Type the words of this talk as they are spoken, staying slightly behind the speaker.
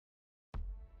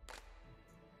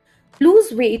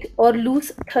Lose weight or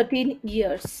lose 13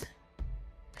 years.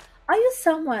 Are you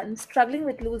someone struggling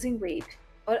with losing weight?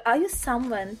 Or are you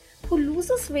someone who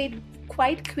loses weight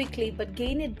quite quickly but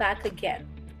gain it back again?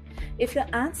 If your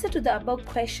answer to the above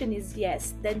question is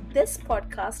yes, then this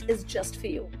podcast is just for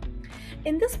you.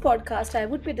 In this podcast, I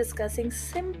would be discussing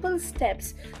simple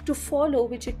steps to follow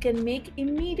which you can make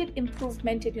immediate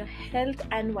improvement in your health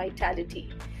and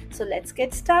vitality. So let's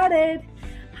get started.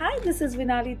 Hi, this is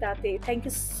Vinali Date. Thank you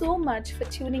so much for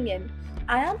tuning in.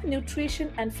 I am a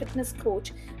nutrition and fitness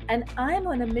coach, and I am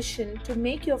on a mission to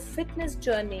make your fitness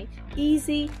journey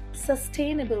easy,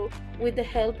 sustainable, with the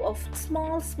help of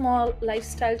small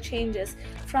lifestyle changes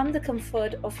from the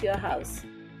comfort of your house.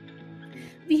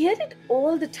 We hear it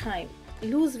all the time: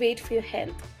 lose weight for your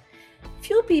health.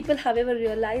 Few people, however,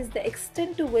 realize the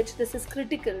extent to which this is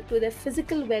critical to their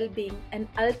physical well-being and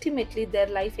ultimately their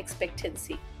life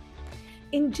expectancy.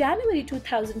 In January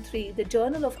 2003, the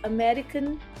Journal of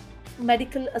American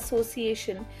Medical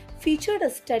Association featured a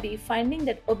study finding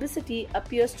that obesity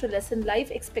appears to lessen life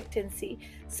expectancy,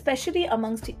 especially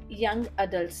amongst young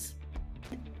adults.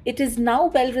 It is now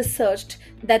well researched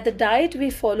that the diet we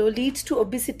follow leads to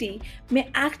obesity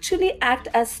may actually act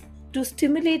as to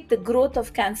stimulate the growth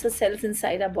of cancer cells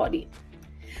inside our body.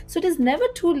 So it is never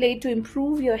too late to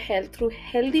improve your health through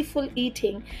healthful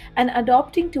eating and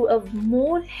adopting to a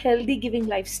more healthy giving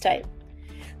lifestyle.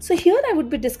 So here I would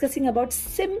be discussing about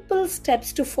simple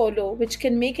steps to follow which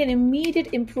can make an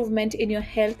immediate improvement in your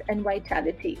health and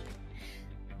vitality.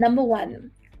 Number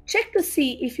 1, check to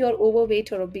see if you are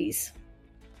overweight or obese.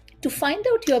 To find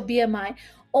out your BMI,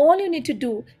 all you need to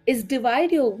do is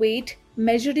divide your weight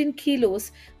measured in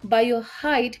kilos by your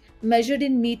height measured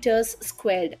in meters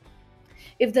squared.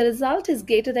 If the result is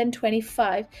greater than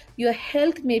 25, your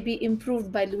health may be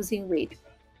improved by losing weight.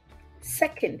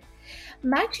 Second,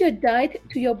 match your diet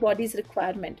to your body's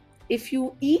requirement. If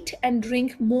you eat and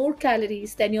drink more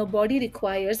calories than your body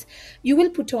requires, you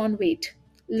will put on weight.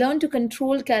 Learn to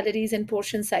control calories and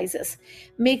portion sizes.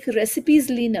 Make recipes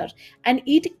leaner and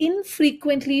eat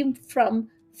infrequently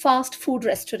from fast food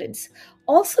restaurants.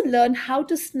 Also learn how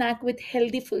to snack with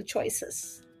healthy food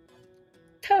choices.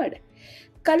 Third,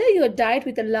 color your diet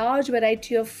with a large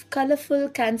variety of colorful,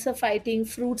 cancer-fighting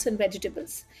fruits and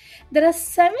vegetables. There are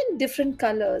 7 different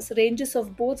colors, ranges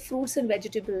of both fruits and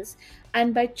vegetables,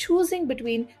 and by choosing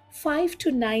between 5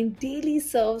 to 9 daily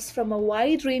serves from a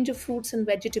wide range of fruits and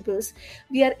vegetables,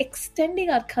 we are extending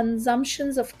our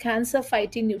consumptions of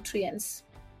cancer-fighting nutrients.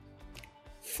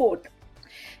 Fourth,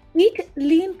 eat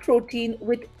lean protein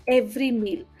with every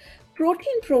meal.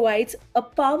 Protein provides a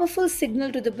powerful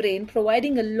signal to the brain,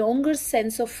 providing a longer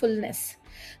sense of fullness.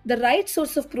 The right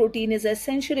source of protein is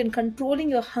essential in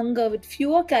controlling your hunger with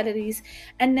fewer calories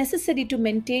and necessary to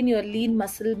maintain your lean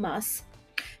muscle mass.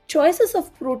 Choices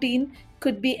of protein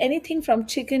could be anything from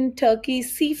chicken, turkey,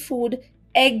 seafood,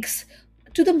 eggs,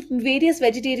 to the various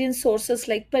vegetarian sources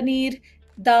like paneer,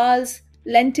 dals,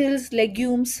 lentils,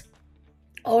 legumes,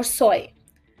 or soy.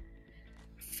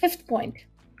 Fifth point,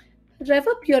 rev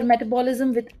up your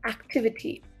metabolism with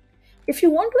activity. If you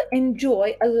want to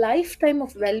enjoy a lifetime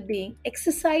of well-being,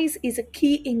 exercise is a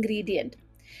key ingredient.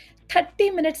 30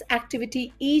 minutes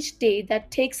activity each day that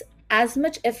takes as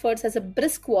much efforts as a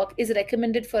brisk walk is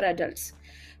recommended for adults.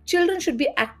 Children should be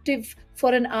active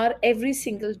for an hour every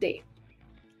single day.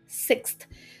 Sixth,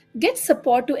 get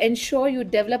support to ensure you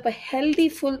develop a healthy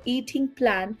full eating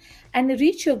plan and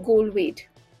reach your goal weight.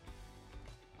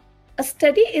 A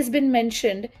study has been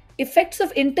mentioned: effects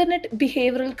of internet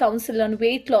behavioral counsel on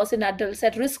weight loss in adults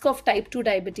at risk of type 2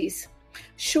 diabetes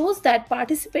shows that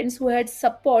participants who had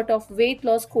support of weight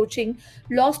loss coaching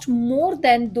lost more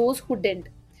than those who didn't.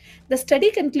 The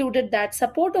study concluded that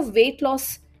support of weight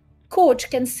loss coach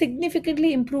can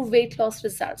significantly improve weight loss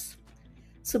results.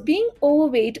 So being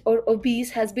overweight or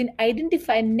obese has been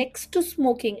identified next to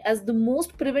smoking as the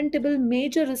most preventable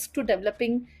major risk to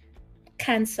developing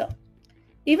cancer.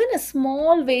 Even a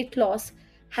small weight loss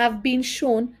have been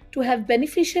shown to have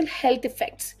beneficial health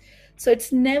effects. So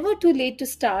it's never too late to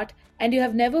start, and you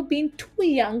have never been too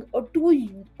young or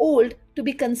too old to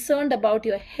be concerned about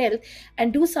your health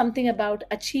and do something about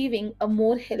achieving a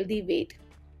more healthy weight.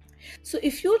 So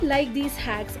if you like these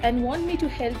hacks and want me to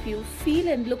help you feel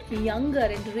and look younger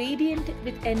and radiant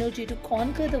with energy to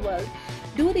conquer the world,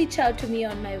 do reach out to me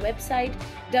on my website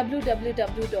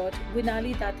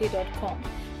www.vinalidate.com,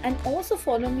 and also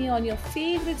follow me on your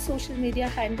favorite social media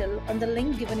handle on the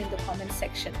link given in the comment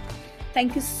section.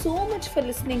 Thank you so much for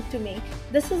listening to me.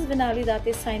 This is Vinali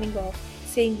Date signing off,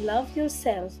 saying love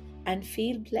yourself and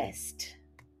feel blessed.